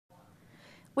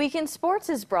Weekend Sports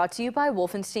is brought to you by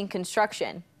Wolfenstein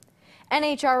Construction.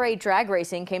 NHRA drag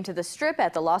racing came to the Strip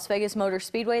at the Las Vegas Motor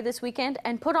Speedway this weekend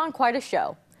and put on quite a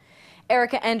show.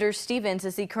 Erica Enders-Stevens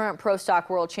is the current Pro Stock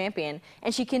World Champion,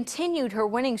 and she continued her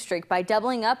winning streak by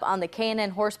doubling up on the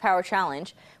K&N Horsepower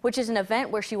Challenge, which is an event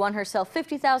where she won herself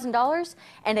 $50,000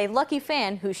 and a lucky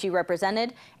fan, who she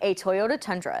represented, a Toyota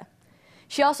Tundra.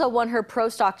 She also won her Pro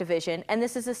Stock division, and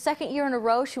this is the second year in a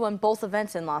row she won both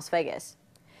events in Las Vegas.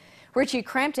 Richie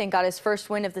Crampton got his first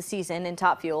win of the season in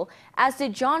Top Fuel, as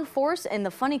did John Force in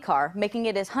the Funny Car, making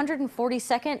it his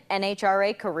 142nd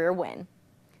NHRA career win.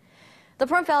 The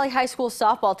Pahrump Valley High School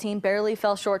softball team barely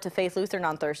fell short to Faith Lutheran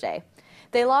on Thursday.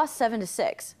 They lost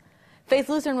 7-6. Faith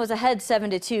Lutheran was ahead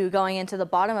 7-2 going into the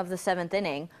bottom of the 7th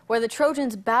inning, where the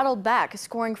Trojans battled back,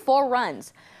 scoring 4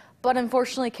 runs, but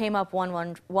unfortunately came up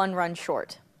one run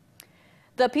short.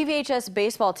 The PVHS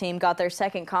baseball team got their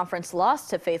second conference loss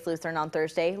to Faith Lutheran on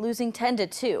Thursday, losing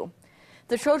 10-2.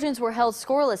 The Trojans were held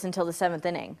scoreless until the 7th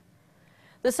inning.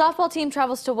 The softball team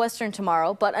travels to Western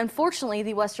tomorrow, but unfortunately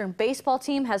the Western baseball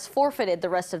team has forfeited the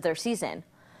rest of their season.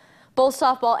 Both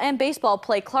softball and baseball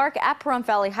play Clark at Pahrump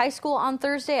Valley High School on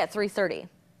Thursday at 3:30.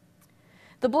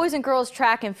 The boys and girls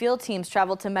track and field teams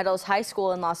traveled to Meadows High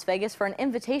School in Las Vegas for an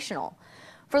invitational.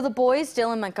 For the boys,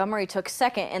 Dylan Montgomery took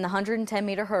second in the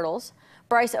 110-meter hurdles,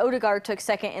 Bryce Odegaard took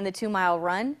second in the 2-mile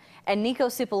run, and Nico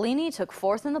Cipollini took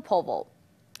fourth in the pole vault.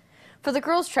 For the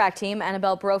girls track team,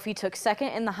 Annabelle Brophy took second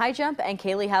in the high jump, and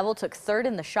Kaylee Havel took third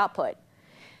in the shot put.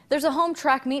 There's a home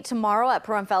track meet tomorrow at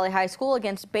Pahrump Valley High School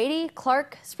against Beatty,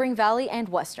 Clark, Spring Valley, and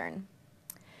Western.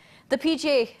 The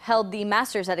PGA held the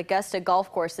Masters at Augusta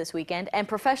Golf Course this weekend, and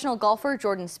professional golfer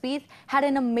Jordan Spieth had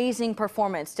an amazing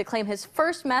performance to claim his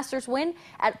first Masters win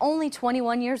at only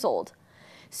 21 years old.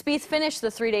 Spieth finished the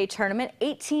 3-day tournament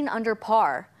 18 under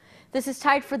par. This is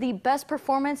tied for the best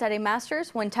performance at a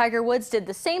Masters when Tiger Woods did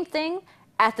the same thing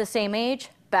at the same age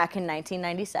back in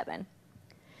 1997.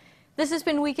 This has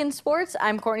been Weekend Sports.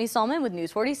 I'm Courtney Salmon with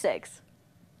News 46.